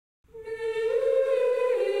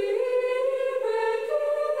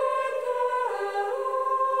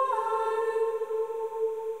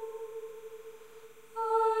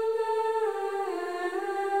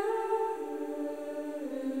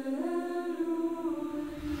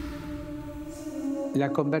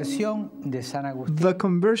The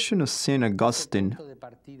conversion of St. Augustine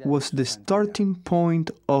was the starting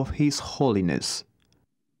point of his holiness.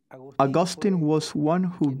 Augustine was one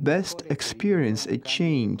who best experienced a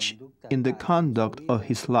change in the conduct of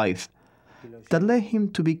his life that led him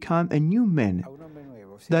to become a new man.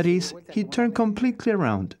 That is, he turned completely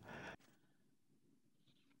around.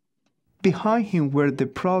 Behind him were the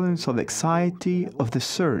problems of anxiety of the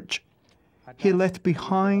search. He left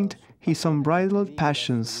behind his unbridled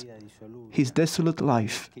passions, his desolate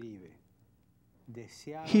life.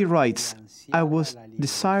 He writes, "I was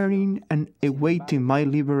desiring and awaiting my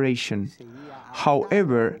liberation.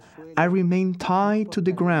 However, I remained tied to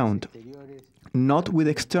the ground, not with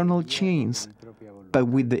external chains, but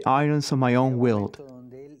with the irons of my own will."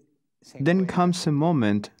 Then comes a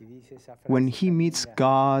moment when he meets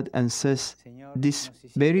God and says this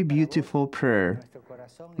very beautiful prayer,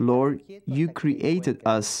 "Lord, you created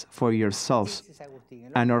us for yourselves,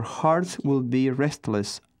 and our hearts will be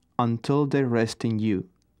restless until they rest in you."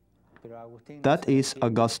 That is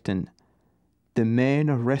Augustine, the man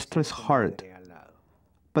of restless heart.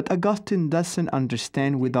 But Augustine doesn't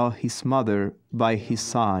understand without his mother by his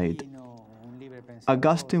side.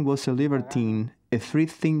 Augustine was a libertine, a free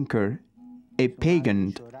thinker, a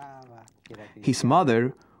pagan. His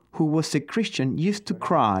mother, who was a Christian, used to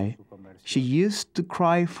cry. She used to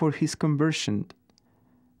cry for his conversion,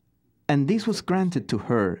 and this was granted to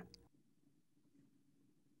her.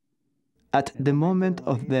 At the moment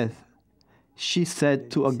of death, she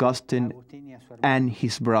said to Augustine and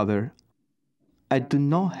his brother, "I do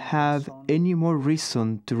not have any more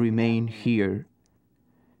reason to remain here."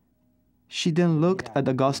 She then looked at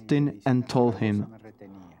Augustine and told him,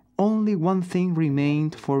 "Only one thing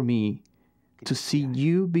remained for me, to see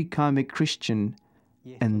you become a Christian,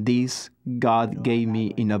 and this God gave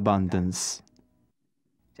me in abundance.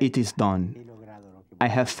 It is done. I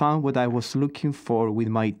have found what I was looking for with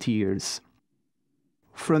my tears."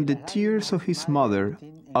 From the tears of his mother,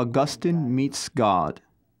 Augustine meets God,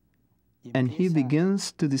 and he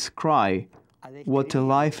begins to describe what a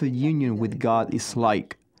life of union with God is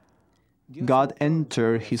like. God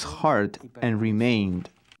entered his heart and remained.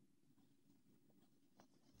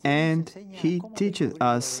 And he teaches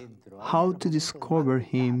us how to discover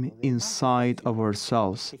him inside of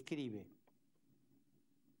ourselves.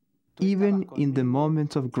 Even in the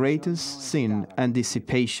moment of greatest sin and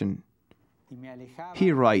dissipation.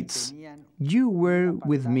 He writes, "You were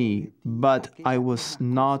with me, but I was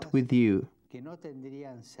not with you.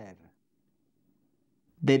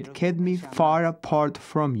 They kept me far apart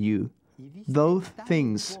from you. Those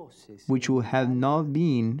things which would have not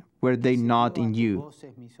been were they not in you.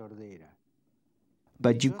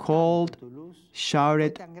 But you called,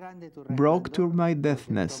 shouted, broke through my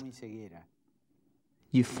deafness.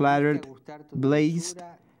 You flattered, blazed,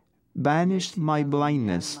 banished my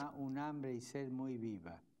blindness.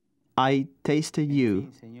 I tasted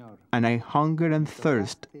you, and I hungered and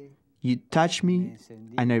thirst. You touched me,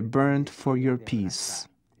 and I burned for your peace."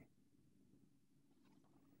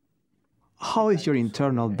 How is your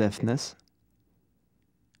internal deafness?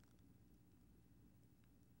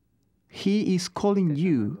 He is calling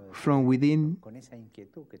you from within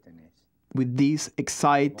with this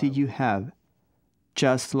anxiety you have,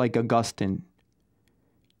 just like Augustine.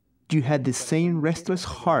 You had the same restless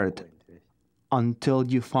heart until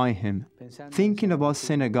you find him. Thinking about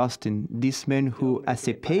St. Augustine, this man who as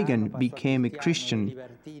a pagan became a Christian,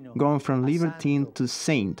 going from libertine to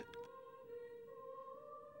saint,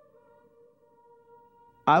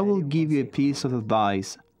 I will give you a piece of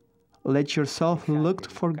advice. Let yourself look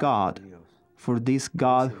for God, for this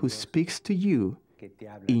God who speaks to you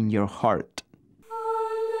in your heart.